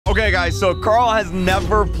Okay, guys, so Karl has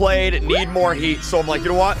never played Need More Heat, so I'm like, you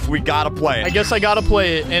know what? We gotta play it. I guess I gotta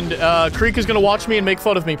play it, and Kreek is gonna watch me and make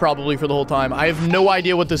fun of me probably for the whole time. I have no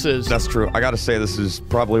idea what this is. That's true. I gotta say, this is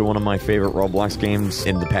probably one of my favorite Roblox games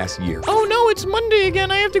in the past year. Oh no, it's Monday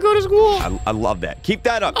again. I have to go to school. I love that. Keep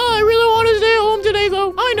that up. Oh, I really want to stay home today,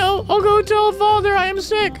 though. I know. I'll go tell father I am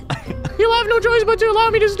sick. He'll have no choice but to allow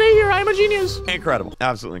me to stay here. I am a genius. Incredible.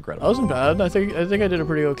 Absolutely That incredible. wasn't bad. I think I did a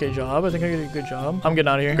pretty okay job. I think I did a good job. I'm getting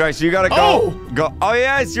out of here. Guys, so you gotta go. Oh! Go. Oh,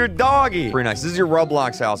 yeah, it's your doggy. Pretty nice. This is your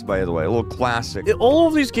Roblox house, by the way. A little classic. All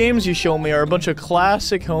of these games you show me are a bunch of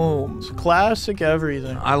classic homes. Classic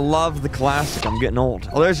everything. I love the classic. I'm getting old.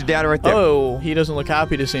 Oh, there's your dad right there. Oh, he doesn't look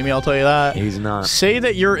happy to see me, I'll tell you that. He's not. Say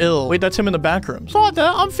that you're ill. Wait, that's him in the back rooms. Father,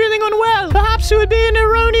 I'm feeling unwell. Perhaps it would be an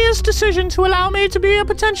erroneous decision to allow me to be a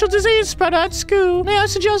potential disease spreader at school. May I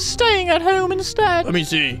suggest staying at home instead? Let me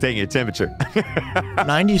see. Taking your temperature.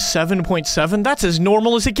 97.7? That's as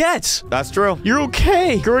normal as it gets. That's true. You're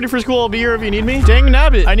okay. Get ready for school. I'll be here if you need me. Dang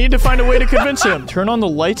nabbit. I need to find a way to convince him. Turn on the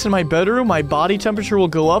lights in my bedroom. My body temperature will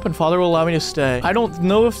go up and father will allow me to stay. I don't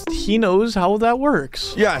know if he knows how that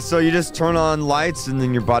works. Yeah, so you just turn on lights and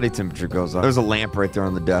then your body temperature goes up. There's a lamp right there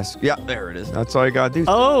on the desk. Yeah, there it is. That's all you gotta do.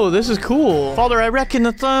 Oh, this is cool. Father, I reckon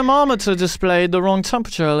the thermometer displayed the wrong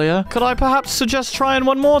temperature earlier. Could I perhaps suggest trying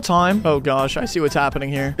one more time? Oh gosh, I see what's happening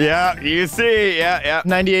here. Yeah, you see. Yeah.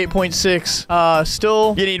 98.6.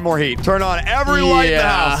 Still. You need more heat. Turn on every light in the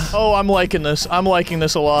house. Oh, I'm liking this. I'm liking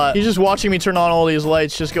this a lot. He's just watching me turn on all these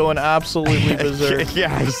lights, just going absolutely berserk.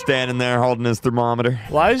 Yeah, just standing there holding his thermometer.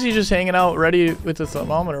 Why is he just hanging out ready with the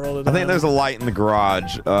thermometer all the time? I think there's a light in the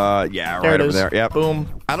garage. Yeah, there right it over is. there. Yep.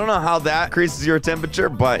 Boom. I don't know how that increases your temperature,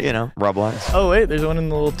 but, you know, Roblox. Oh, wait, there's one in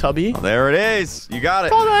the little tubby. Oh, there it is. You got it.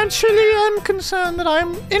 Father, actually, I'm concerned that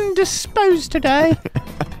I'm indisposed today.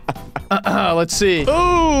 Let's see.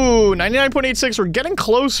 Ooh, 99.86. We're getting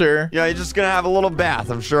closer. Yeah, you're just gonna have a little bath.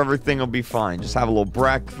 I'm sure everything will be fine. Just have a little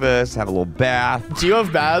breakfast, have a little bath. Do you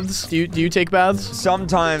have baths? Do you take baths?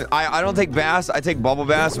 Sometimes, I don't take baths. I take bubble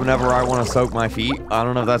baths whenever I want to soak my feet. I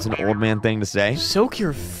don't know if that's an old man thing to say. Soak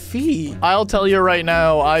your feet. I'll tell you right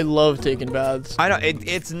now, I love taking baths. I know,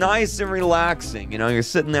 it's nice and relaxing. You know, you're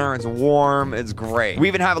sitting there, it's warm, it's great. We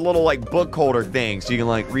even have a little, like, book holder thing, so you can,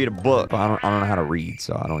 like, read a book. But I don't know how to read,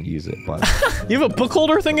 so I don't use it, but... You have a book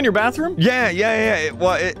holder thing in your bathroom? Yeah.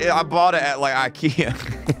 I bought it at, like,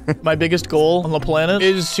 IKEA. My biggest goal on the planet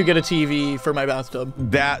is to get a TV for my bathtub.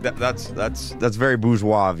 That's very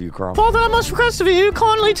bourgeois of you, Karl. Father, I must request of you,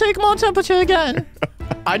 kindly take my temperature again.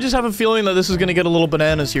 I just have a feeling that this is gonna get a little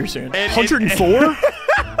bananas here soon. 104?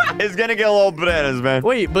 It's gonna get a little bananas, man.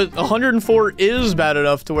 Wait, but 104 is bad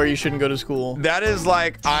enough to where you shouldn't go to school. That is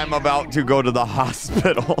like I'm about to go to the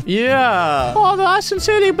hospital. Yeah. Father, I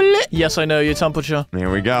sincerely believe. Yes, I know your temperature.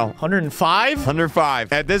 There we go. 105?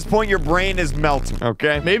 105. At this point, your brain is melting,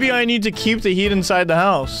 okay? Maybe I need to keep the heat inside the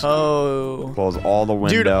house. Oh. Close all the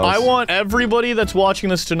windows. Dude, I want everybody that's watching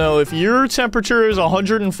this to know if your temperature is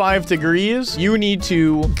 105 degrees, you need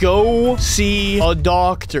to go see a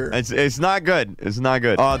doctor. It's not good. It's not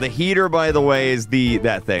good. The heater, by the way, is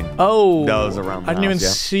that thing. Oh. Those around the I didn't even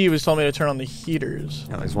house, see. He was telling me to turn on the heaters.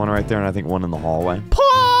 Yeah, there's one right there, and I think one in the hallway.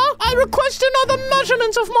 I request another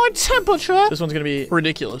measurement of my temperature. This one's gonna be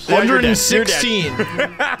ridiculous. Yeah, you're dead. 116.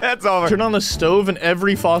 That's over. Turn on the stove and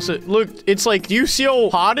every faucet. Look, it's like, do you see how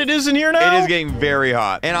hot it is in here now? It is getting very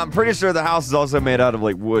hot. And I'm pretty sure the house is also made out of,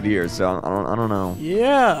 like, wood here, so I don't know.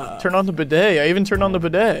 Yeah. Turn on the bidet. I even turned on the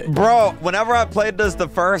bidet. Bro, whenever I played this the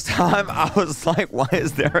first time, I was like, why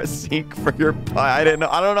is there a sink for your pie? I don't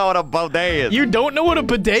know what a bidet is. You don't know what a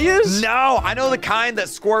bidet is? No, I know the kind that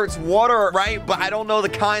squirts water, right? But I don't know the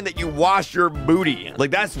kind that you wash your booty in.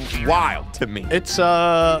 Like, that's wild to me.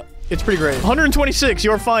 It's pretty great. 126,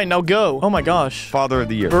 you're fine, now go. Oh my gosh. Father of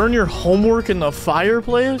the year. Burn your homework in the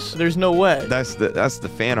fireplace? There's no way. That's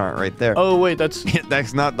the fan art right there. Oh wait, that's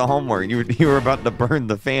not the homework. You were about to burn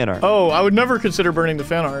the fan art. Oh, I would never consider burning the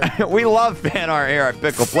fan art. We love fan art here at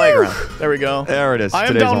Pickle Playground. There we go. There it is. I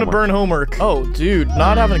am down to burn homework. Oh, dude,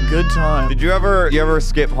 not having a good time. Did you ever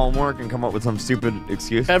skip homework and come up with some stupid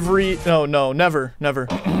excuse? No, never. Never?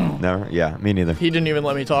 Yeah, me neither. He didn't even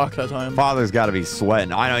let me talk that time. Father's got to be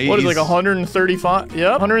sweating. I know. What is it, like 135?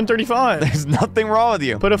 Yep, 135. There's nothing wrong with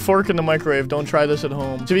you. Put a fork in the microwave. Don't try this at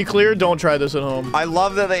home. To be clear, don't try this at home. I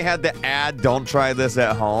love that they had to add "don't try this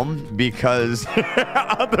at home" because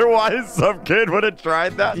otherwise some kid would have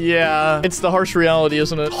tried that. Yeah, it's the harsh reality,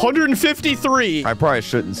 isn't it? 153. I probably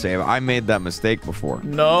shouldn't say it. I made that mistake before.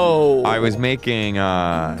 No. I was making,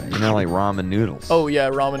 like ramen noodles. Oh,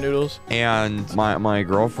 yeah, ramen noodles. And my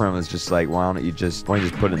girlfriend and was just like, why don't you just put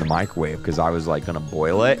it in the microwave? Because I was like gonna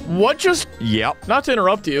boil it. What just? Yep. Not to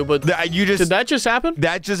interrupt you, but did that just happen?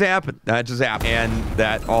 That just happened. That just happened. And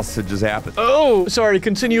that also just happened. Oh, sorry.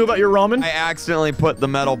 Continue about your ramen. I accidentally put the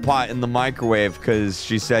metal pot in the microwave because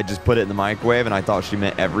she said just put it in the microwave, and I thought she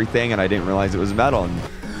meant everything, and I didn't realize it was metal, and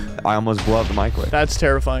I almost blew up the microwave. That's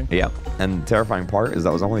terrifying. Yep. And the terrifying part is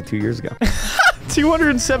that was only 2 years ago.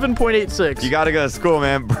 207.86. You gotta go to school,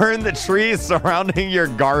 man. Burn the trees surrounding your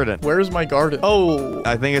garden. Where's my garden? Oh.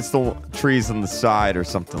 I think it's the trees on the side or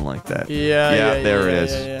something like that. Yeah, there it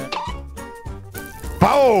is. Yeah.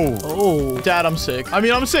 Oh! Oh, Dad, I'm sick. I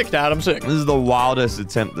mean, I'm sick, Dad. I'm sick. This is the wildest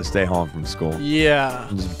attempt to stay home from school. Yeah.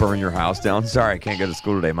 Just burn your house down. Sorry, I can't go to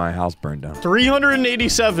school today. My house burned down.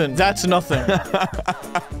 387. That's nothing.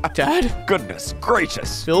 Dad? Goodness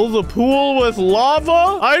gracious. Fill the pool with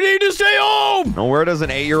lava? I need to stay home! Now, where does an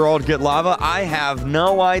 8-year-old get lava? I have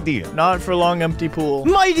no idea. Not for long, empty pool.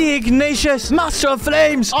 Mighty Ignatius, Master of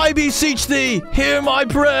Flames, I beseech thee, hear my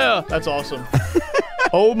prayer. That's awesome.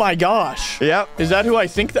 Oh my gosh. Yep. Is that who I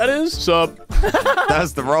think that is? Sup?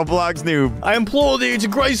 That's the Roblox noob. I implore thee to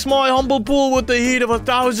grace my humble pool with the heat of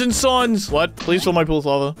 1,000 suns. What? Please fill my pool with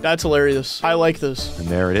lava. That's hilarious. I like this. And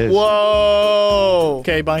there it is. Whoa.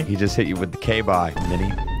 Okay, bye. He just hit you with the K-bye,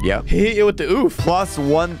 Mini. Yep. He hit you with the oof. Plus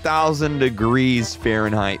 1,000 degrees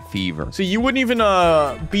Fahrenheit fever. So you wouldn't even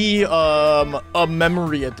be a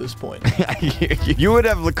memory at this point. You would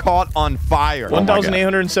have caught on fire.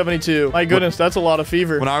 1,872. My goodness, that's a lot of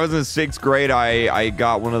fever. When I was in 6th grade, I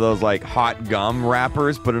got one of those like hot gum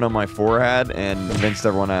wrappers, put it on my forehead, and convinced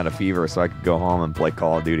everyone I had a fever so I could go home and play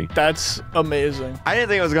Call of Duty. That's amazing. I didn't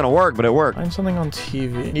think it was gonna work, but it worked. Find something on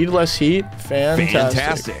TV. Need less heat?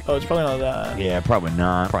 Fantastic. Oh, it's probably not that. Yeah, probably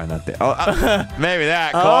not. Probably not that. Oh, maybe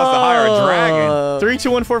that. Call us to hire a dragon.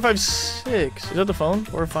 321-456. Is that the phone?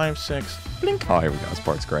 456. Blink. Oh, here we go. This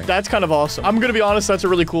part's great. That's kind of awesome. I'm gonna be honest, that's a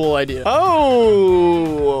really cool idea.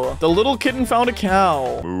 Oh, the little kitten found a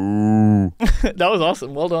cow. Ooh. That was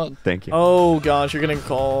awesome. Well done. Thank you. Oh gosh, you're getting a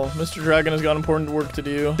call. Mr. Dragon has got important work to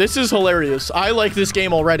do. This is hilarious. I like this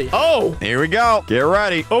game already. Oh. Here we go. Get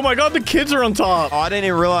ready. Oh my god, the kids are on top. Oh, I didn't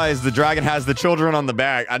even realize the dragon has the children on the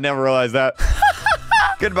back. I never realized that.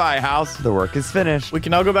 Goodbye, house. The work is finished. We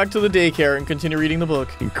can now go back to the daycare and continue reading the book.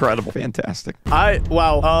 Incredible. Fantastic.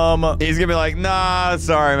 Wow. He's gonna be like, nah,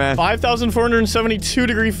 sorry, man. 5,472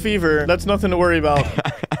 degree fever. That's nothing to worry about.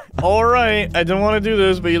 All right. I didn't want to do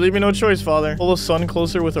this, but you leave me no choice, Father. Pull the sun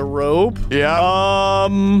closer with a rope. Yeah.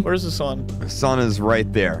 Where's the sun? The sun is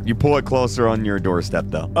right there. You pull it closer on your doorstep,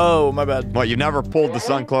 though. Oh, my bad. What, you never pulled the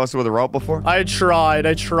sun closer with a rope before? I tried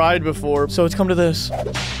before. So it's come to this.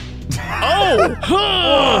 Oh!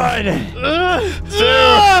 1, 2,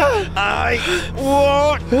 I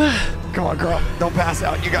won't. Come on, girl. Don't pass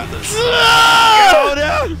out. You got this. Go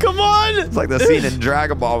down. Come on. It's like the scene in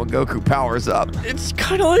Dragon Ball when Goku powers up. It's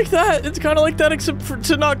kind of like that. It's kind of like that, except for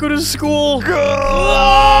to not go to school. Go!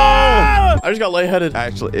 I just got lightheaded.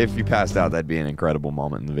 Actually, if you passed out, that'd be an incredible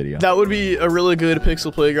moment in the video. That would be a really good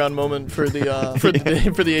Pixel Playground moment for the for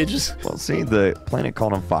the ages. Well, see, the planet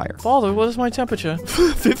caught on fire. Father, what is my temperature?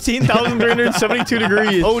 15,372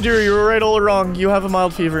 degrees. Oh dear, you were right all wrong. You have a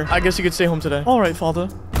mild fever. I guess you could stay home today. All right, Father.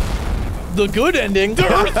 The good ending, the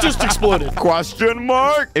Earth just exploded. Question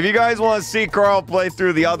mark? If you guys want to see Karl play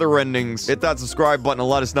through the other endings, hit that subscribe button and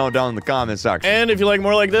let us know down in the comment section. And if you like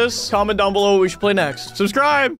more like this, comment down below what we should play next. Subscribe!